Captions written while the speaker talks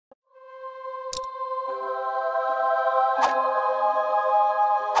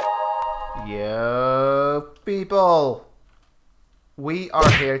Yo, people! We are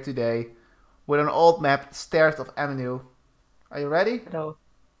here today with an old map, Stairs of Ammenu. Are you ready? Hello.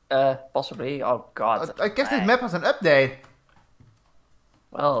 Possibly. Oh god. I guess this map has an update.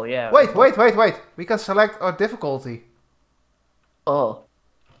 Well, yeah. Wait. We can select our difficulty. Oh.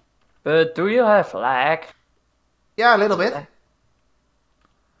 But do you have lag? Yeah, a little bit.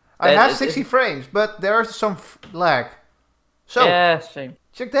 I Then have it 60 is- frames, but there's some lag. So, Yeah, same.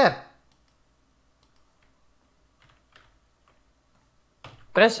 check that.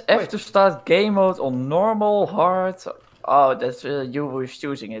 Press F Wait. to start game mode on normal, hard. Oh, that's you who's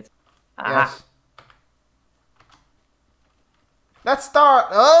choosing it. Ah. Yes. Let's start!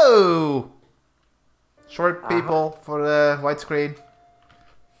 Oh! Sorry, people, for the white screen.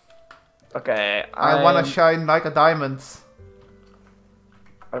 Okay. I wanna shine like a diamond.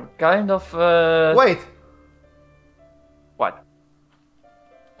 I'm kind of. Wait! What?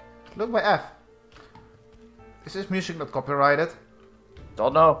 Look my F. Is this music not copyrighted?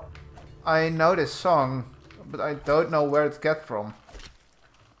 Don't know. I know this song, but I don't know where it get from.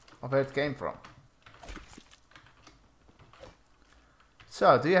 Or where it came from.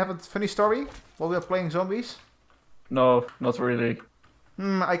 So, do you have a funny story while we are playing zombies? No, not really.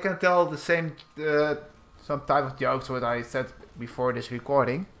 I can tell the same, some type of jokes what I said before this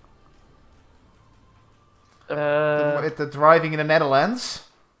recording. With the driving in the Netherlands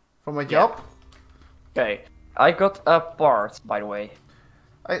for my job. Okay. I got a part, by the way.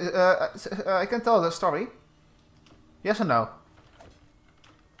 I can tell the story. Yes or no?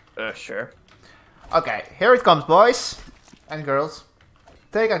 Sure. Okay, here it comes, boys and girls.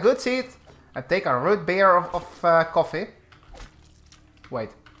 Take a good seat and take a root beer of coffee. Wait.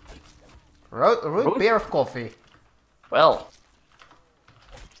 Root beer of coffee. Well.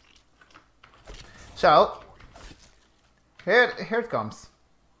 So, here it comes.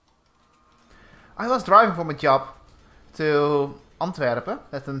 I was driving for my job to Antwerpen,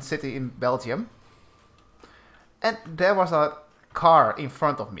 that's a city in Belgium. And there was a car in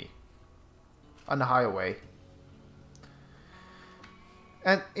front of me on the highway.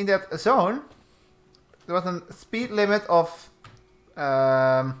 And in that zone, there was a speed limit of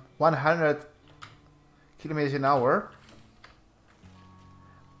 100 kilometers an hour.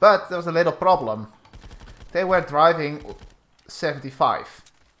 But there was a little problem. They were driving 75.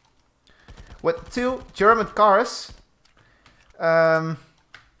 With two German cars on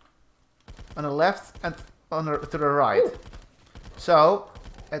the left and to the right. Ooh. So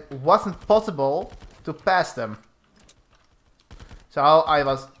it wasn't possible to pass them. So I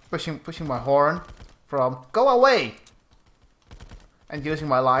was pushing my horn from go away and using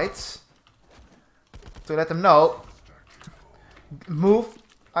my lights to let them know move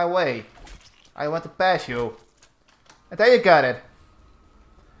away. I want to pass you. And there you got it.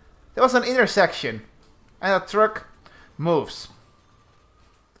 There was an intersection and a truck moves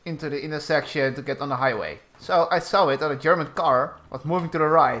into the intersection to get on the highway. So I saw it and a German car was moving to the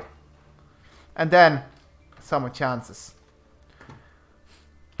right. And then some chances.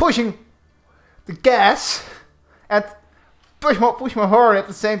 Pushing the gas and push my horn at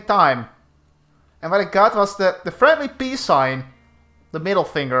the same time. And what I got was the friendly peace sign, the middle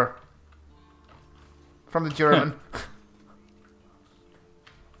finger from the German.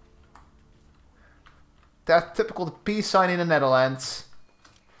 That's typical the peace sign in the Netherlands.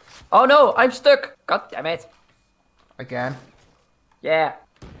 Oh no, I'm stuck. God damn it. Again. Yeah.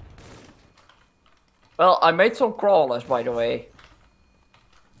 Well, I made some crawlers, by the way.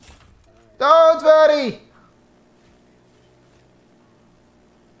 Don't worry!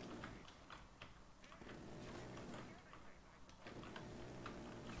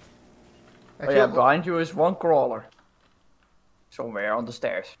 Oh yeah, behind you is one crawler. Somewhere on the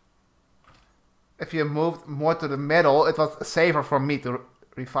stairs. If you moved more to the middle, it was safer for me to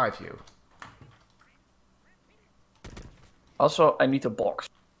revive you. Also, I need a box.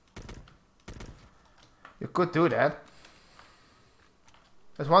 You could do that.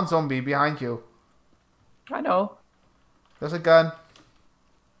 There's one zombie behind you. I know. There's a gun.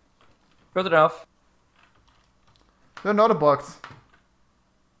 Good enough. There's another box.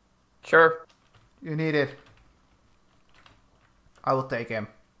 Sure. You need it. I will take him.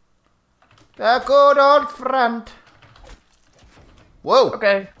 The good old friend. Whoa.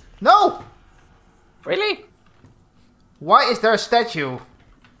 Okay. No! Really? Why is there a statue?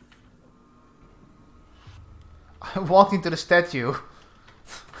 I walked into the statue.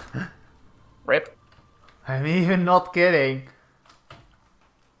 Rip. I'm even not kidding.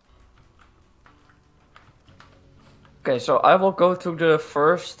 Okay, so I will go to the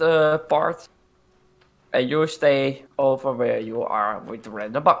first part. And you stay over where you are with the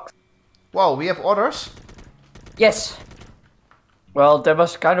random box. Whoa, we have orders? Yes. Well, that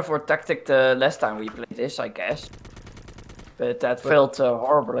was kind of our tactic the last time we played this, I guess. But that failed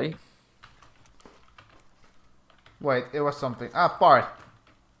horribly. Wait, it was something. Ah, part.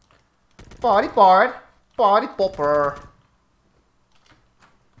 Party part. Party popper.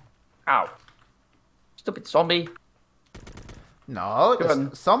 Ow. Stupid zombie. No,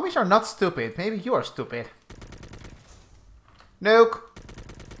 zombies are not stupid. Maybe you are stupid. Nuke.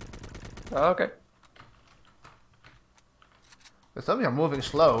 Okay. The zombies are moving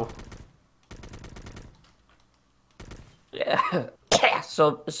slow. Yeah.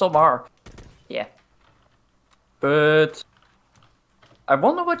 So some are. Yeah. But I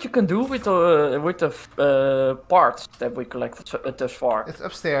wonder what you can do with the parts that we collected thus far. It's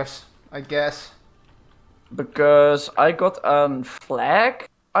upstairs, I guess. Because I got a flag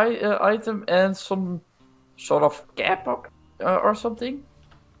item and some sort of cap or something.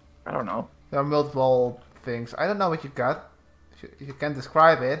 I don't know. There are multiple things. I don't know what you got. You can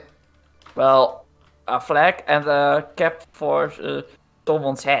describe it. Well, a flag and a cap for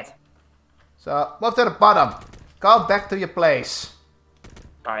someone's head. So, move to the bottom. Go back to your place.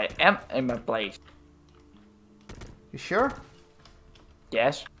 I am in my place. You sure?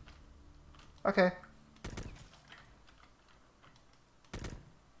 Yes. Okay.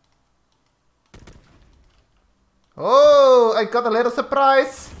 Oh, I got a little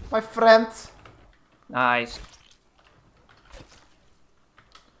surprise, my friend. Nice.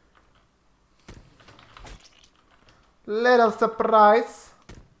 Little surprise.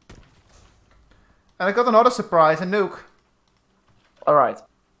 And I got another surprise, a nuke. Alright.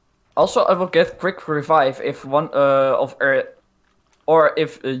 Also, I will get quick revive if one or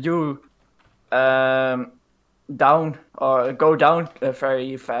if you down or go down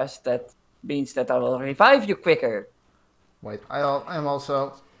very fast. That means that I will revive you quicker. Wait, I'm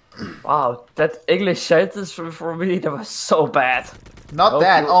also... Wow, that English sentence for me, that was so bad. Not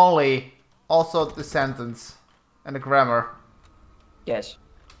that only, also the sentence and the grammar. Yes.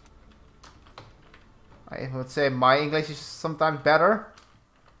 I would say my English is sometimes better.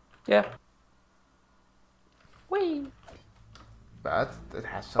 Yeah. Whee. But it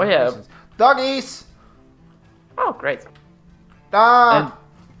has some Oh yeah. reasons. Doggies! Oh, great. Ah!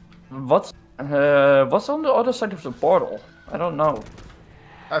 And what's on the other side of the portal? I don't know.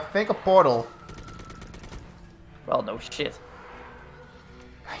 I think a portal. Well, no shit.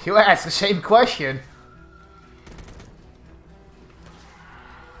 You asked the same question.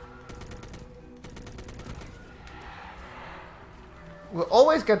 We'll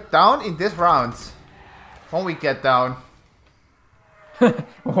always get down in this round. When we get down.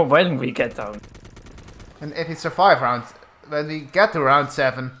 When we get down. And if we survive round, when we get to round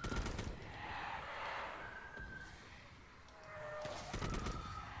 7.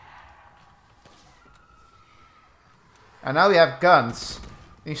 And now we have guns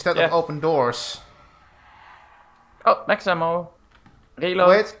instead of open doors. Oh, max ammo. Reload.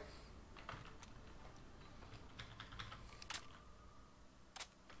 Wait.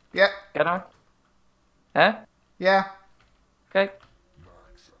 Yeah. Can I? Huh? Yeah. Okay.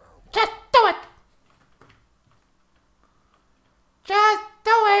 Just do it! Just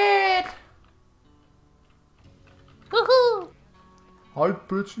do it! Woohoo! High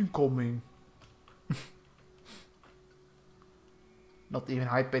pitch incoming. Not even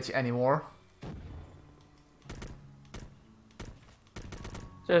high pitch anymore.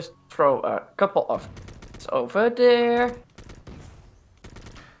 Just throw a couple of over there.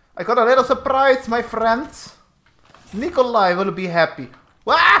 I got a little surprise, my friends. Nikolai will be happy.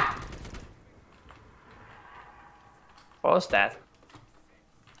 Wah! What was that?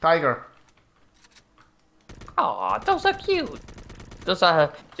 Tiger. Aw, those are cute. Those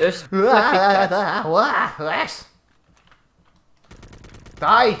are just fluffy cats.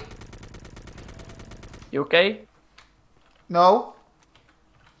 Die! You okay? No.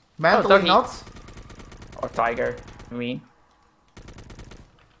 Mentally doggy. not. Or tiger, I mean.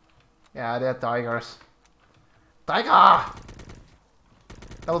 Yeah, they're tigers. Tiger!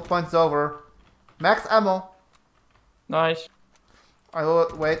 Double points over. Max ammo. Nice. I will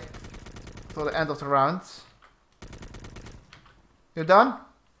wait till the end of the round. You done?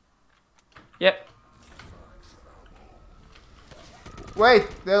 Yep. Wait,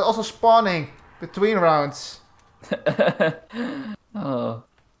 they're also spawning between rounds. Oh.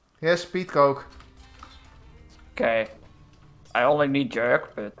 Here's speed coke. Okay. I only need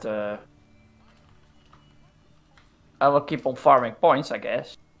jerk, but I will keep on farming points, I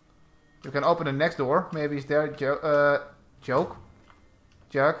guess. You can open the next door. Maybe it's there. Joke.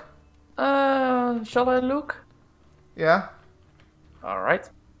 Shall I look? Yeah. Alright.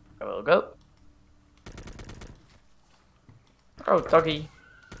 I will go. Oh, doggy.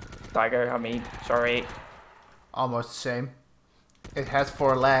 Tiger, I mean, sorry. Almost the same. It has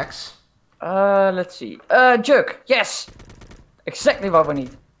 4 legs. Let's see. Jug, yes! Exactly what we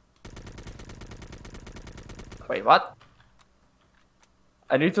need. Wait, what?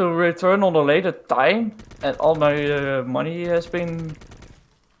 I need to return on a later time, and all my money has been...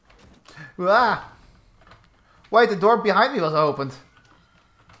 Ah! Wait, the door behind me was opened.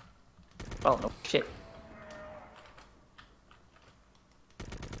 Oh, no shit.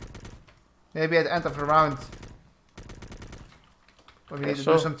 Maybe at the end of the round. But we need to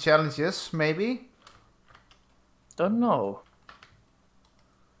do some challenges, maybe? Don't know.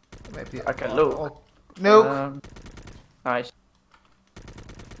 Maybe I can look. Nope. Nice.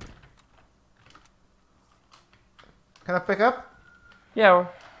 Can I pick up? Yeah.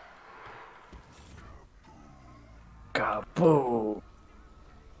 Kaboom.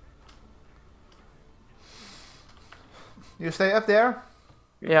 You stay up there?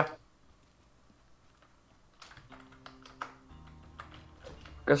 Yeah.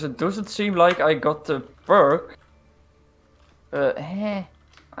 Because it doesn't seem like I got the perk.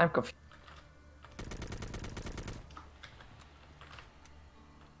 I'm confused.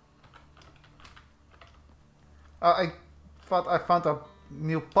 I thought I found a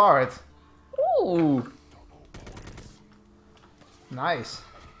new part. Ooh. Nice.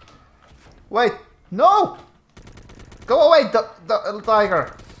 Wait, no! Go away, the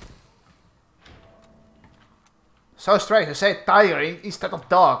tiger. So strange, you say tiger instead of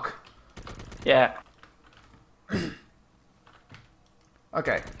dog. Yeah.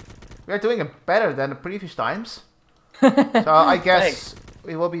 Okay. We're doing it better than the previous times. So I guess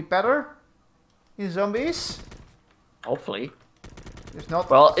we will be better in zombies. Hopefully. It's not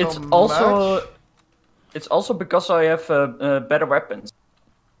well, so it's also much. it's also because I have better weapons.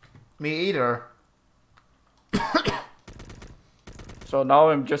 Me either. So now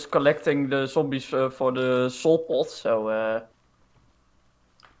I'm just collecting the zombies for the soul pot. So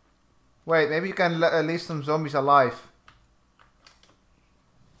Wait, maybe you can leave some zombies alive.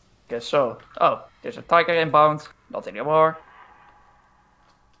 guess so. Oh, there's a tiger inbound. Not anymore.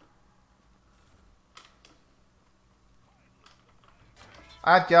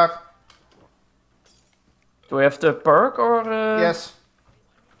 I have Jack. Do we have the perk or? Yes.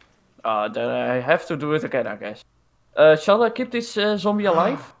 Then I have to do it again, I guess. Shall I keep this zombie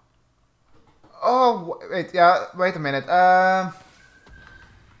alive? Oh, wait, yeah, wait a minute.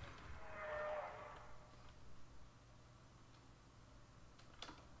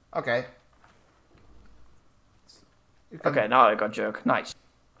 Okay. Okay, now I got jerk. Nice.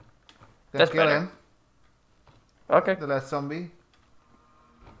 That's kill better. him. Okay. The last zombie.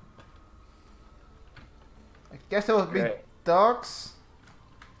 I guess there will be dogs.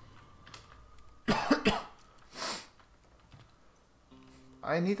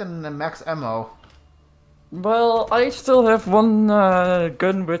 I need a max ammo. Well, I still have one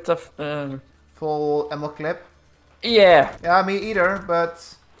gun with a... Full ammo clip. Yeah. Yeah, me either,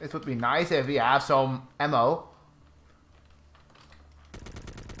 but it would be nice if we have some ammo.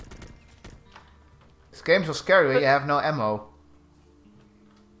 This game's so scary when you have no ammo.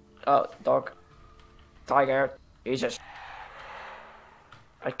 Oh, dog. Tiger. Jesus.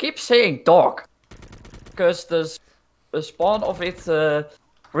 I keep saying dog. Because the spawn of it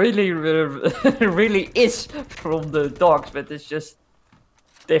really, really is from the dogs, but it's just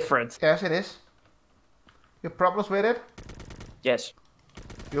different. Yes, it is. You have problems with it? Yes.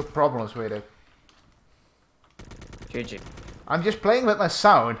 You have problems with it. GG. I'm just playing with my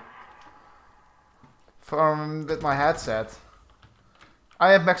sound. With my headset.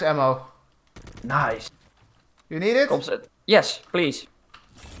 I have max ammo. Nice. You need it? Yes, please.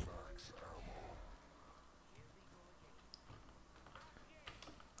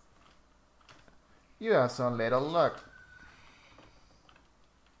 You have some little luck.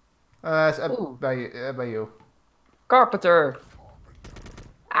 It's by you. Carpenter.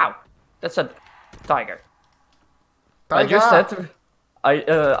 Ow. That's a tiger. Tiger. I just had to...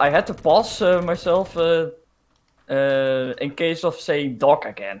 I had to pause myself in case of saying dog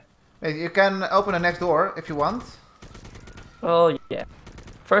again. Wait, you can open the next door if you want. Well, yeah.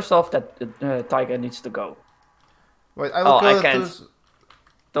 First off, that tiger needs to go. Wait, I will go I can't.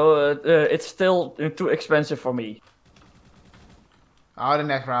 So it's still too expensive for me. Oh, the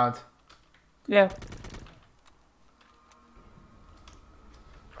next round. Yeah.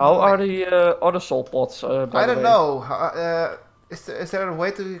 How are the other soul pots? I don't know. Is there a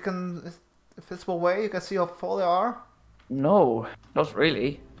way to a visible way you can see how full they are? No, not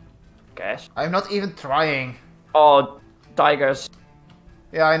really. Guess. I'm not even trying. Oh, tigers.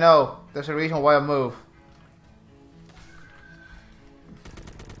 Yeah, I know. There's a reason why I move.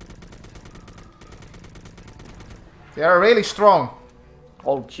 They are really strong.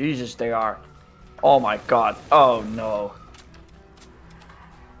 Oh, Jesus, they are. Oh my god. Oh no.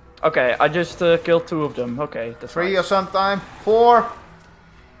 Okay, I just killed 2 of them. Okay, that's 3 nice. or sometime. 4.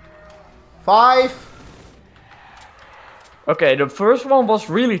 5. Okay, the first one was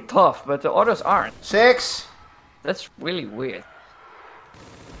really tough, but the others aren't. 6. That's really weird.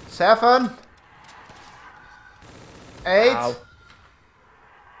 7. 8. Ow.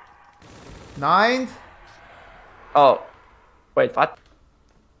 9. Oh. Wait, what?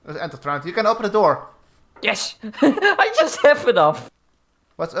 There's end of round. You can open the door. Yes! I just have enough.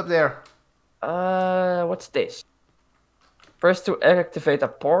 What's up there? What's this? Press to activate a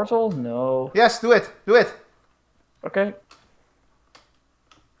portal? No. Yes, do it. Do it. Okay.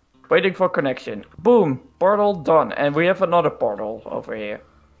 Waiting for connection. Boom. Portal done. And we have another portal over here.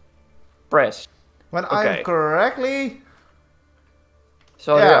 Press. When Okay. I'm correctly...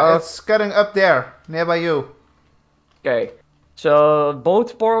 So there yeah, are... it's getting up there. Nearby you. Okay. So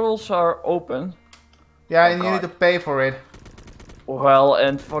both portals are open. Yeah, Oh, and you God. need to pay for it. Well,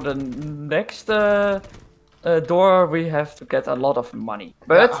 and for the next door we have to get a lot of money.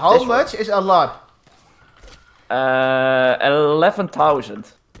 But Yeah, how this much is a lot? 11,000.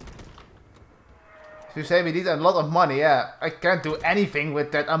 If you say we need a lot of money, yeah, I can't do anything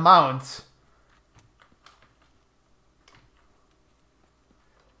with that amount.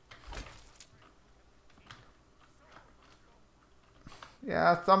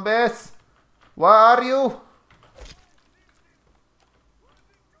 Yeah, zombies. Where are you?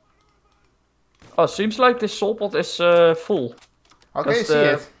 Oh, seems like this soul pot is full. How can you Because see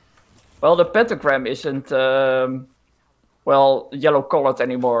the- it? Well, the pentagram isn't, well, yellow colored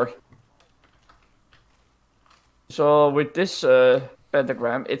anymore. So with this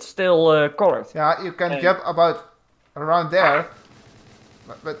pentagram, it's still colored. Yeah, you can And- jump about around there.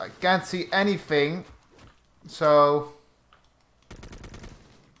 But I can't see anything. So...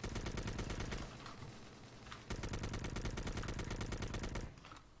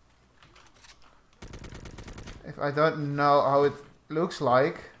 if I don't know how it looks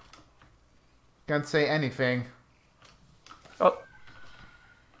like, can't say anything. Oh,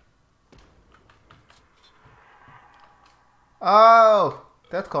 Oh,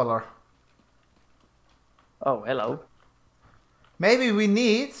 that color. oh, hello. Maybe we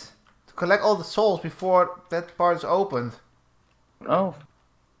need to collect all the souls before that part is opened. Oh.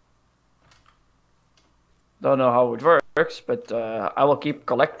 Don't know how it works, but I will keep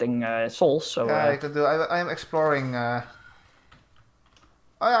collecting souls. So Yeah, I can do. I am exploring.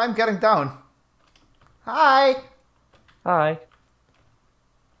 I'm getting down. Hi. hi.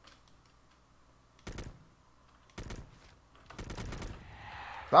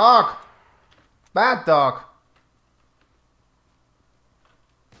 Dog. Bad dog.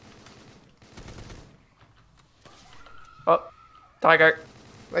 Oh, tiger.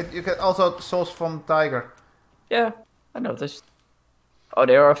 Wait, you get also souls from tiger. Yeah, I noticed. Oh,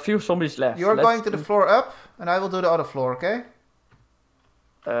 there are a few zombies left. You're Let's going to the floor up, and I will do the other floor. Okay?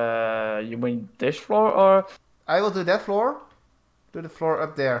 You mean this floor or? I will do that floor. Do the floor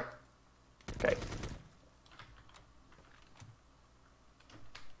up there. Okay.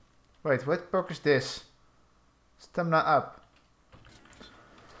 Wait, what perk is this? Stamina up.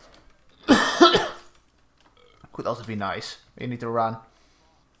 Could also be nice. You need to run.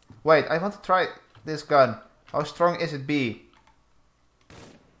 Wait, I want to try this gun. How strong is it be?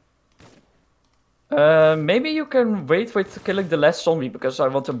 Maybe you can wait with killing the last zombie because I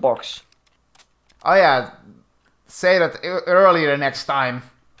want a box. Oh yeah, say that earlier next time.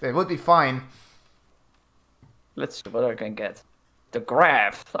 It would be fine. Let's see what I can get. The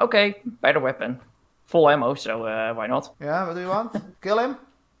grab. Okay, better weapon. Full ammo, so why not? Yeah, what do you want? Kill him?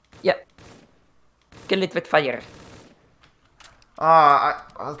 Yeah. Kill it with fire. Ah,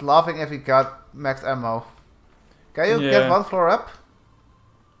 I was laughing if he got max ammo. Can you Yeah. get one floor up?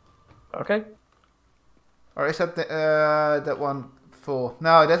 Okay. Or is that that one full?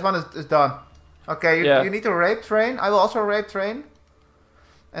 No, that one is done. Okay, Yeah. you need to rape train. I will also rape train.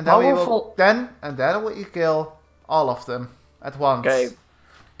 And then we will Powerful- then we kill all of them at once. Okay.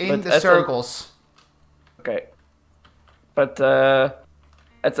 In But the at the- circles. Okay. But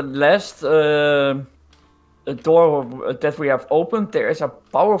at the last door that we have opened, there is a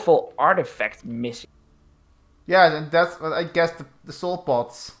powerful artifact missing. Yeah, and that's what I guess the soul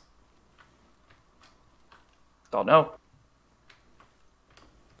pots. Don't know.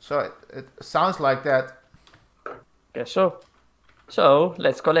 So it sounds like that. Guess so. So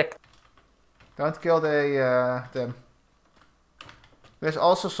let's collect. Don't kill the them. There's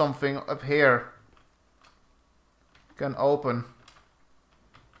also something up here. Can open.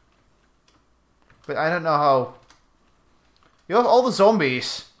 But I don't know how. You have all the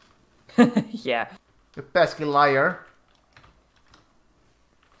zombies. Yeah. You pesky liar.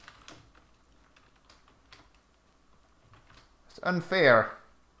 It's unfair.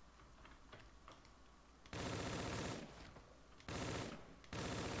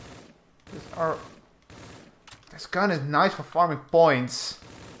 This gun is nice for farming points.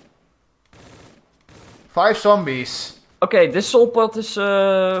 5 zombies. Okay, this soul pot is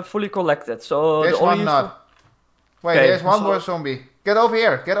fully collected, so There's the only one not. Wait, Okay, there's one so- more zombie. Get over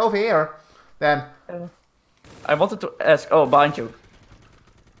here. Get over here. Then. I wanted to ask. Oh, behind you.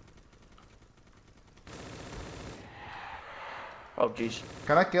 Oh, jeez.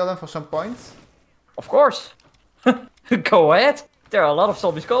 Can I kill them for some points? Of course. Go ahead. There are a lot of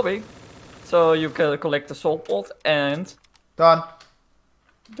zombies coming, so you can collect the soul pot and Done.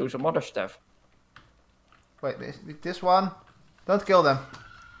 do some other stuff. Wait, this one. Don't kill them.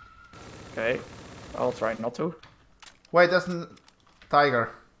 Okay, I'll try not to. Wait, that's a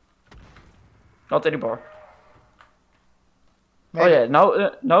tiger. Not anymore. Maybe, Oh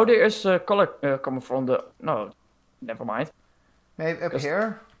yeah, now there is color coming from the. No, never mind. maybe up Just-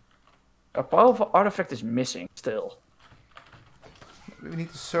 here. A powerful artifact is missing still. We need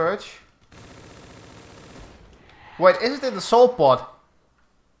to search. Wait, is it in the soul pod?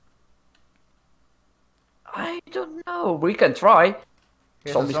 I don't know. We can try.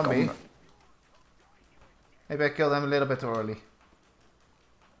 Here's Zombies a zombie. coming. Maybe I killed them a little bit early.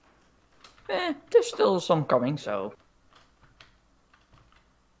 There's still some coming, so.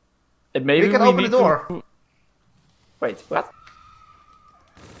 And maybe We can open the need door. to. Wait, what?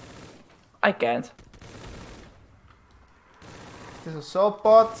 I can't. There's a soul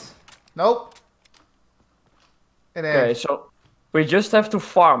pod. Nope. It ain't. Okay, so we just have to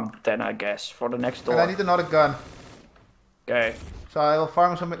farm then, I guess, for the next door. And I need another gun. Okay, So I will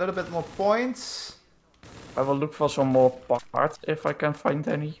farm some a little bit more points. I will look for some more parts if I can find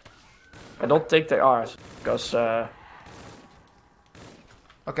any. I don't think they are, because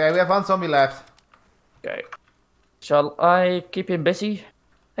Okay, we have one zombie left. okay. Shall I keep him busy?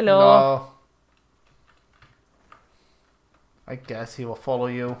 Hello. No. I guess he will follow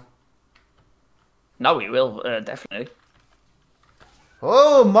you. Now we will definitely.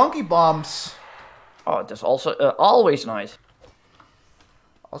 Oh, monkey bombs. Oh, that's also always nice.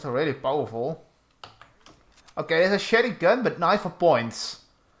 Also really powerful. Okay, it's a shitty gun, but nice for points.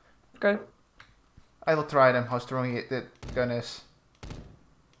 Okay. I will try them, how strong the gun is.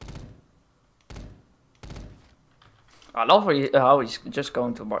 I love how he's just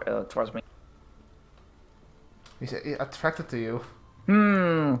going to towards me. He's attracted to you.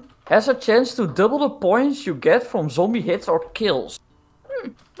 Has a chance to double the points you get from zombie hits or kills.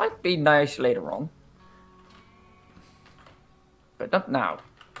 Might be nice later on. But not now.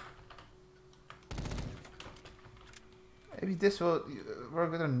 Maybe this will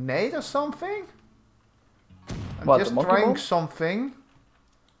work with a nade or something? I'm What, the just monkey trying bomb? something.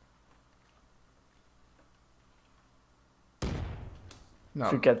 No.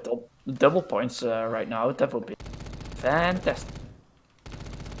 If you get double points right now, that would be fantastic.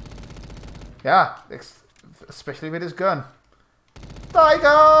 Yeah, especially with his gun.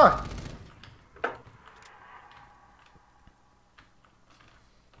 Tiger!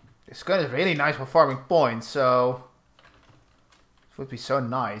 This gun is really nice for farming points, so it would be so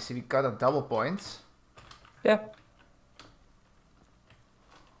nice if you got a double points. Yeah.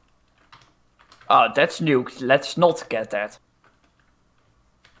 Oh, that's nuked. Let's not get that.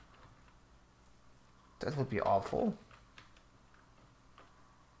 That would be awful.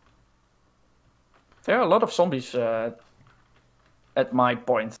 There are a lot of zombies at my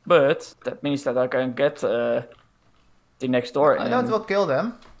point, but that means that I can get the next door. I know it will kill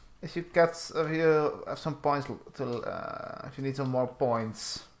them. If you have some points to, if you need some more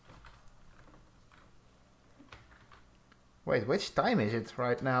points. Wait, which time is it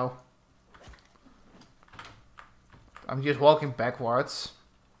right now? I'm just walking backwards.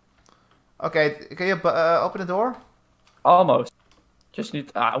 Okay, can you open the door? Almost. Just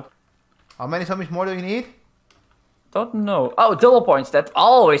need. Ow. How many zombies more do you need? Don't know. Oh, double points. That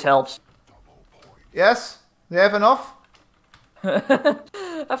always helps. Yes? Do you have enough?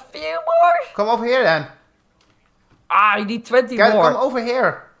 A few more. Come over here then. I need 20 Come more. over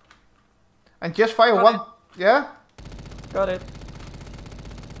here. And just fire Got one. it. Yeah? Got it.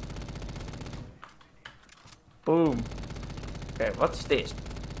 Boom. Okay, what's this?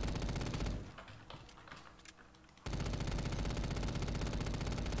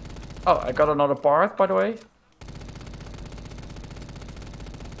 Oh, I got another part, by the way.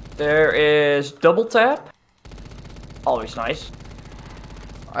 There is double tap. Always nice.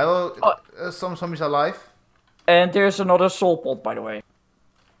 I will. Some zombies alive. And there's another soul pot, by the way.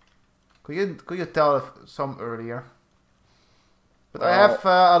 Could you tell if some earlier? But Well, I have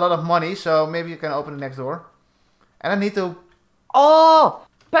a lot of money, so maybe you can open the next door. And I need to. Oh!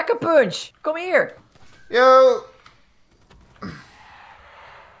 Pack-a-punch! Come here! Yo!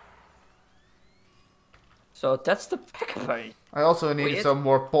 So that's the pack-a-punch. I also needed some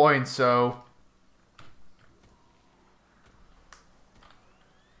more points, so.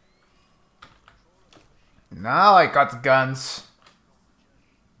 Now I got the guns.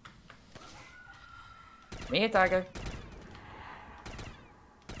 Come here, Tiger.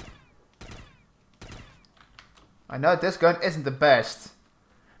 I know this gun isn't the best,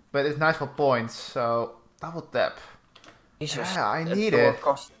 but it's nice for points, so double tap. Jesus, Yeah, I need the door it.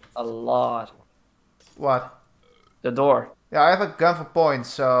 costs a lot. What? The door. Yeah, I have a gun for points,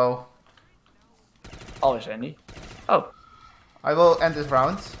 so Always handy. Oh, I will end this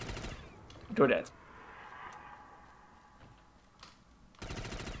round. do that.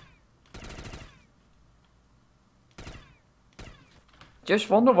 Just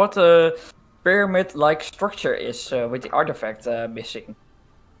wonder what the pyramid-like structure is with the artifact missing.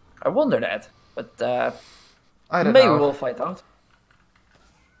 I wonder that, but I don't maybe know. we'll find out.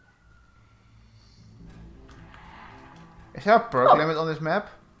 Is there a perk limit on this map?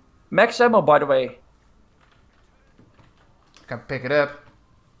 Max ammo, by the way. You can pick it up.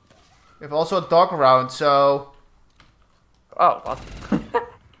 We have also a dog round, so Oh, what?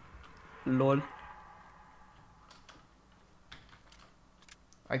 Lol.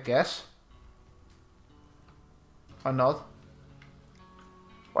 I guess. Or not.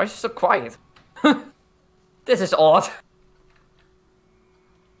 Why is it so quiet? This is odd.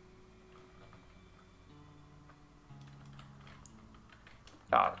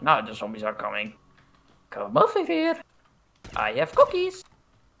 Oh, now the zombies are coming. Come over here. I have cookies.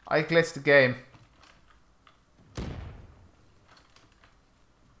 I glitched the game.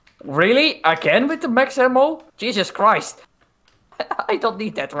 Really? Again with the max ammo? Jesus Christ. I don't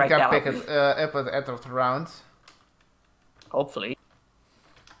need that right you now. can pick it up at the end of the round. Hopefully.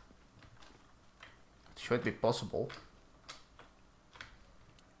 It should be possible.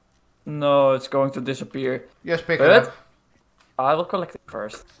 No, it's going to disappear. Just pick it But up. I will collect it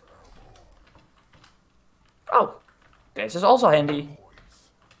first. Oh, this is also handy.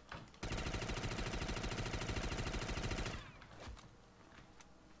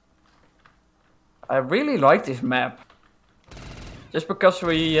 I really like this map. Just because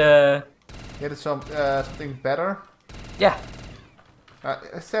we, Get something better. yeah.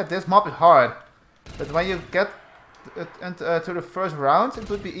 I said this map is hard, but when you get to the first round, it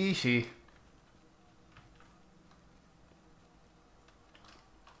would be easy.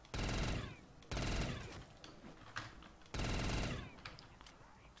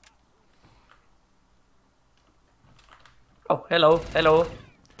 Oh, hello, hello.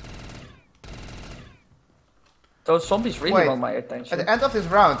 Those zombies really Wait, want my At attention. the end of this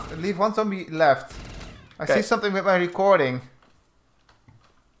round, leave one zombie left. I Okay. see something with my recording.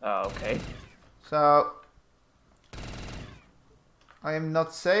 Oh, okay. So I am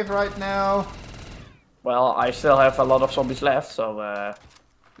not safe right now. Well, I still have a lot of zombies left, so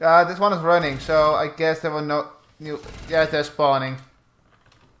This one is running, so I guess there were no new. Yeah, they're spawning.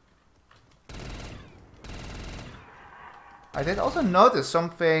 I did also notice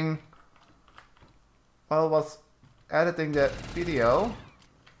something while I was editing the video.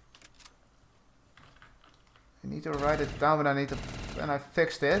 I need to write it down, but and I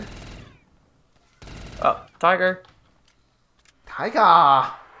fixed it. oh, tiger.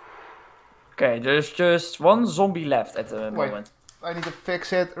 Tiger! Okay, there's just one zombie left at the Wait. moment. I need to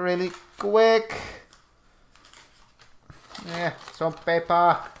fix it really quick. Yeah, some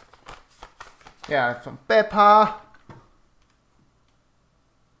paper. Yeah, some paper.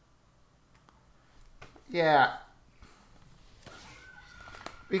 Yeah.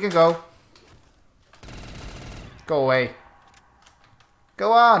 We can go. Go away.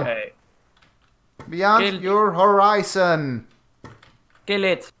 Go on. Okay, Beyond Kill- your horizon. kill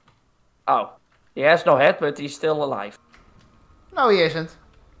it. Oh, he has no head, but he's still alive. No, he isn't.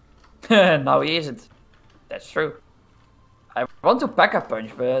 No, he isn't. That's true. I want to pack a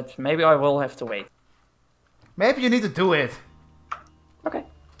punch, but maybe I will have to wait. Maybe you need to do it. Okay.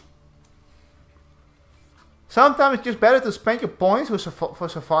 Sometimes it's just better to spend your points for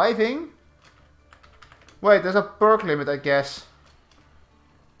surviving. Wait, there's a perk limit, I guess.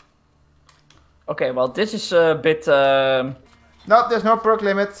 Okay, well, this is a bit... No, there's no perk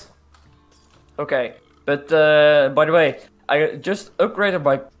limit. Okay, but by the way, I just upgraded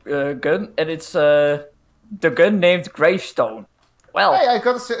my gun, and it's the gun named Gravestone. Well, Hey, I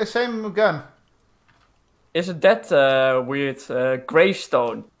got the same gun. isn't that weird?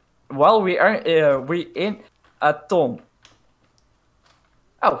 Gravestone. While we in a tomb.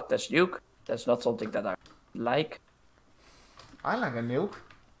 Oh, that's nuke. That's not something that I like. I like a nuke.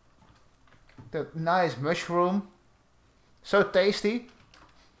 The nice mushroom. So tasty.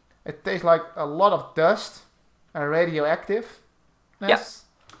 It tastes like a lot of dust and radioactive. Yes.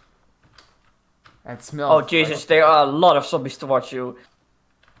 And it smells. Oh Jesus, there are a lot of zombies towards you.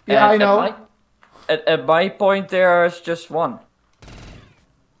 Yeah, And I know. At my point, there's just one.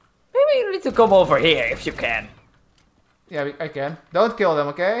 Maybe you need to come over here if you can. Yeah, I can. Don't kill them,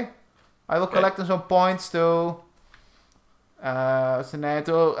 okay? I will collect them some points to... what's the name?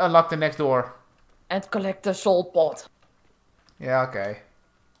 To unlock the next door. And collect the soul pot. Yeah, okay.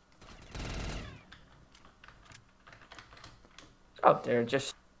 Oh, they're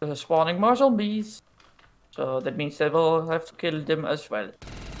just spawning more zombies. So that means they will have to kill them as well.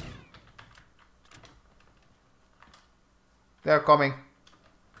 They're coming.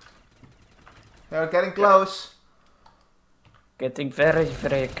 They're getting close. Getting very,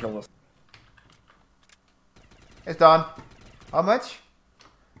 very close. It's done. How much?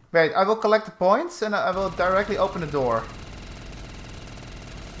 Wait, I will collect the points and I will directly open the door.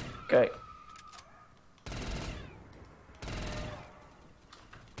 Okay.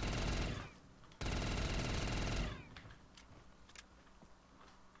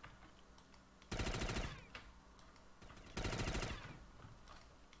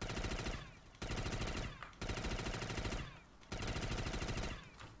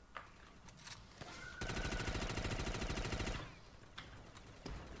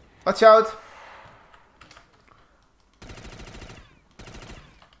 Watch out!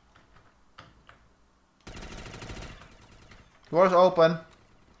 Door's open.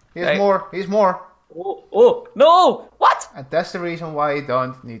 Here's Hey. more. Here's more. Oh, no! What? And that's the reason why you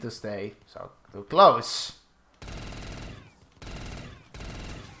don't need to stay so too close.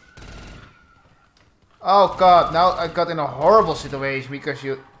 Oh god, now I got in a horrible situation because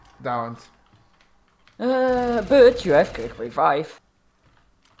you don't. But you have quick revive.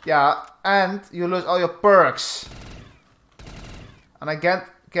 Yeah, and you lose all your perks. And I can't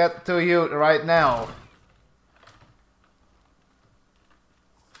get to you right now.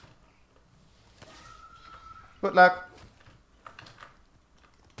 Good luck.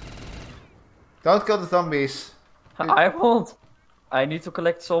 Don't kill the zombies. I won't. I need to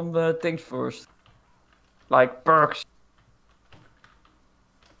collect some things first. Like perks.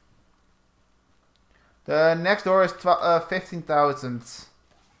 The next door is 15,000.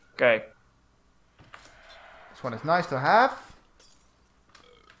 Okay. This one is nice to have.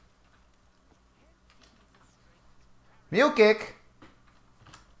 Mule kick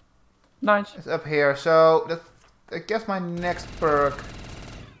Nice. is up here, so that's I guess my next perk.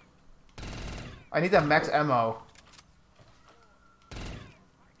 I need a max ammo.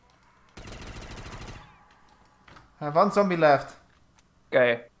 I have one zombie left.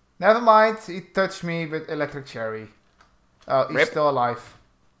 Okay. Never mind, he touched me with electric cherry. Oh, he's Rip. still alive.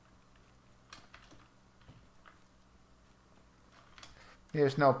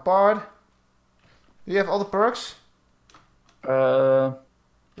 Here's no part. Do you have all the perks? The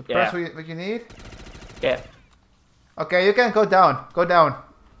Yeah. perks what you need? Yeah. Okay, you can go down. Go down.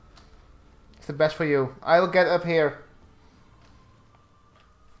 It's the best for you. I will get up here.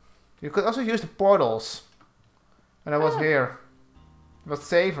 You could also use the portals. When I was here. It was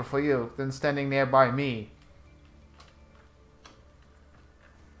safer for you than standing nearby me.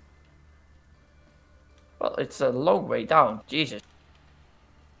 Well, it's a long way down. Jesus.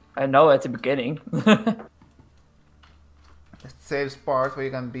 I know at the beginning. It's the safest part where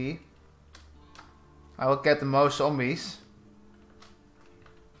you can be. I will get the most zombies.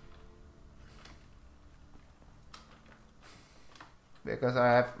 Because I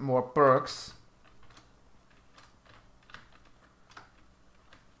have more perks.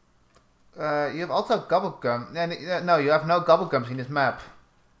 You have also gobblegum. No, you have no gobblegums in this map.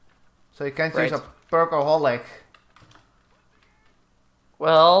 So you can't use a perkaholic.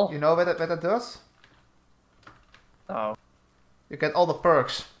 Well. You know what that does? Oh. You get all the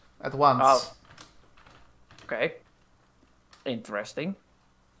perks at once. Oh. Okay. Interesting.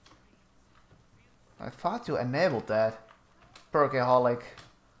 I thought you enabled that. Perkaholic.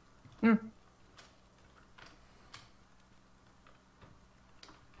 Hmm.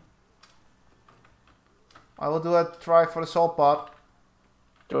 I will do a try for the soul pot.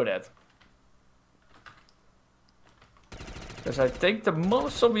 Do that. Because I think the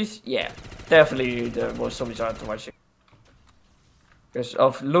most zombies... Yeah, definitely the most zombies are towards you. Because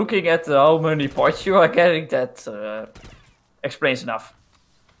of looking at how many points you are getting, that explains enough.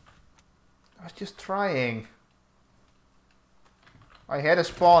 I was just trying. I had a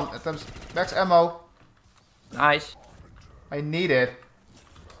spawn. Max ammo. Nice. I need it.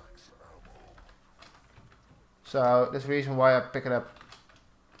 So that's the reason why I pick it up.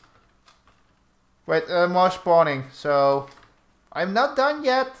 Wait, more spawning. So I'm not done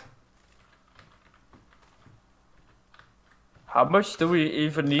yet. How much do we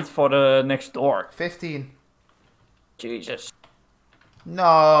even need for the next door? 15. Jesus.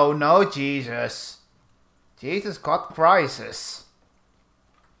 No, no, Jesus. Jesus got crisis.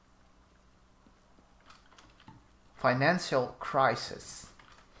 Financial crisis.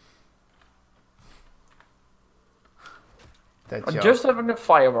 That I'm joke. just having a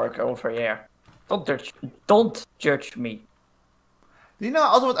firework over here. Don't judge me. Do you know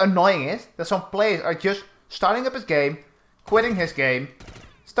also what annoying is? That some players are just starting up his game, quitting his game,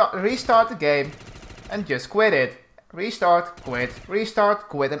 restart the game, and just quit it. Restart,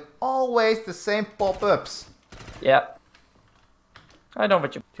 quit, and always the same pop-ups. Yeah. I know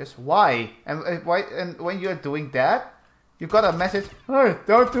what you... Just why? And why? And when you're doing that, you got a message, hey,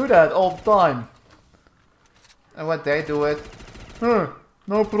 don't do that all the time. And when they do it,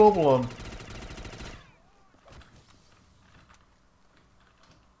 no problem.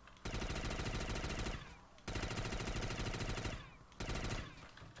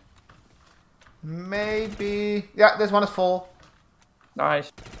 Maybe... Yeah, this one is full.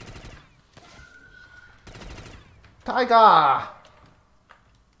 Nice. Tiger!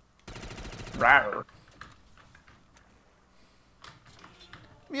 Rawr.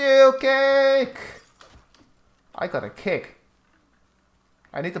 Mule cake! I got a kick.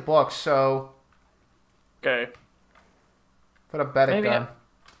 I need the box, so... Okay. For a better Maybe gun.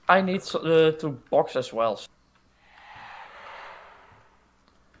 I need to box as well.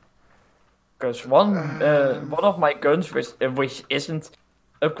 Because one of my guns, which isn't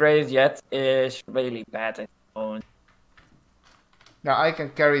upgraded yet, is really bad at the moment. Now I can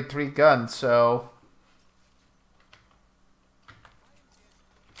carry 3 guns, so...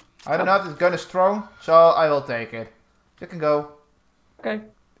 I don't know if this gun is strong, so I will take it. You can go. Okay.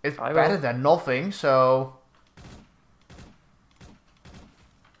 It's I better will. than nothing, so...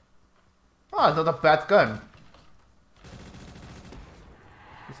 Oh, not a bad gun.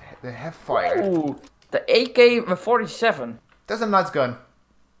 They have fire. Ooh, the AK-47. That's a nice gun.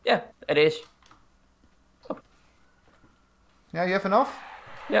 Yeah, it is. Yeah, you have enough?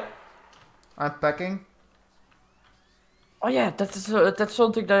 Yeah. I'm packing. Oh yeah, that's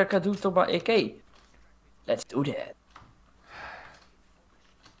something that I can do to my AK. Let's do that.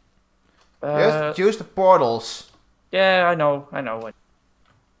 Just use the portals. Yeah, I know it.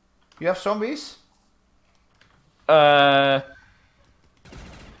 You have zombies?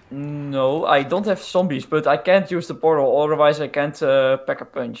 No, I don't have zombies, but I can't use the portal, otherwise I can't pack a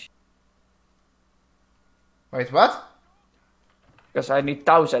punch. Wait, what? Because I need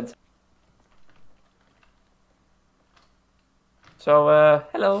 1,000. So,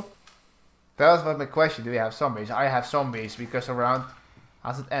 hello. That was my question. Do you have zombies? I have zombies because the round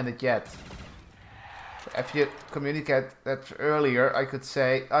hasn't ended yet. If you communicate that earlier, I could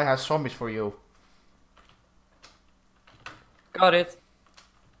say, I have zombies for you. Got it.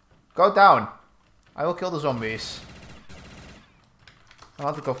 Go down. I will kill the zombies. I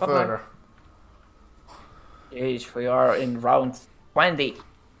want to go further. Jeez, we are in round 20.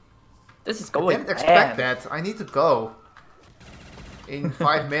 This is going I didn't expect that. I need to go. In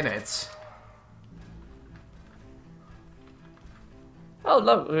 5 minutes. Oh,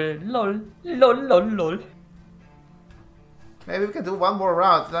 lol. Maybe we can do one more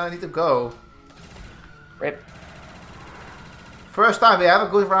round, then I need to go. Rip. First time we have a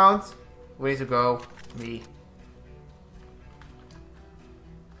good round. We need to go. Me.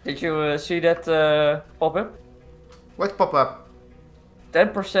 Did you see that pop-up? What pop up?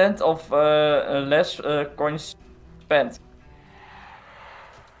 10% of less coins spent.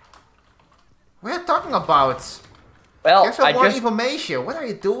 What are you talking about? Well, Give some I more just... information. What are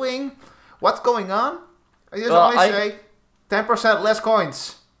you doing? What's going on? I just Well, only say 10% less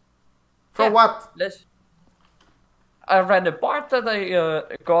coins. For Yeah, what? I ran the part that I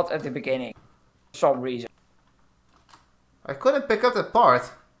got at the beginning. For some reason. I couldn't pick up that part.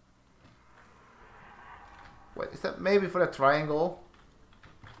 Wait, is that maybe for the triangle?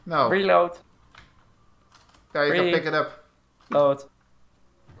 No. Reload. Yeah, you can pick it up. Load.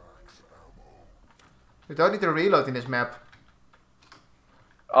 You don't need to reload in this map.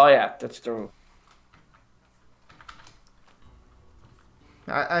 Oh yeah, that's true.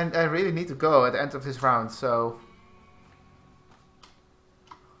 I really need to go at the end of this round, so...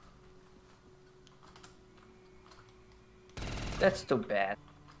 That's too bad.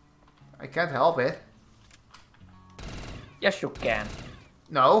 I can't help it. Yes, you can.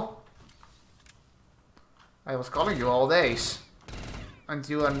 No. I was calling you all days. And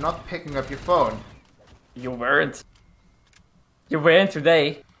you are not picking up your phone. You weren't. You weren't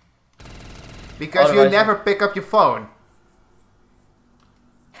today. Because Otherwise, you never pick up your phone.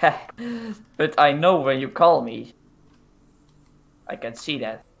 But I know when you call me. I can see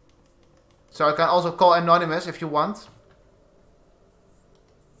that. So I can also call anonymous if you want.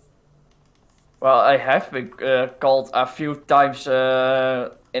 Well, I have been called a few times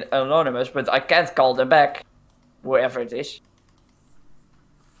in anonymous, but I can't call them back, whoever it is.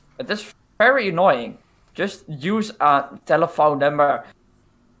 It is very annoying. Just use a telephone number,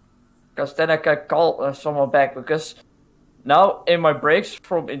 because then I can call someone back. Because now in my breaks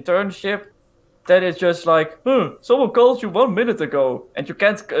from internship, then it's just like, someone called you 1 minute ago, and you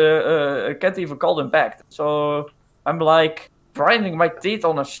can't even call them back. So I'm like grinding my teeth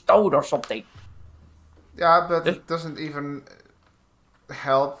on a stone or something. Yeah, but it doesn't even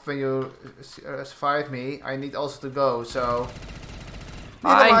help when you fight me. I need also to go, so...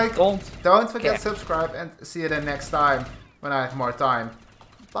 Don't forget to subscribe and see you then next time when I have more time.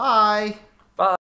 Bye! Bye!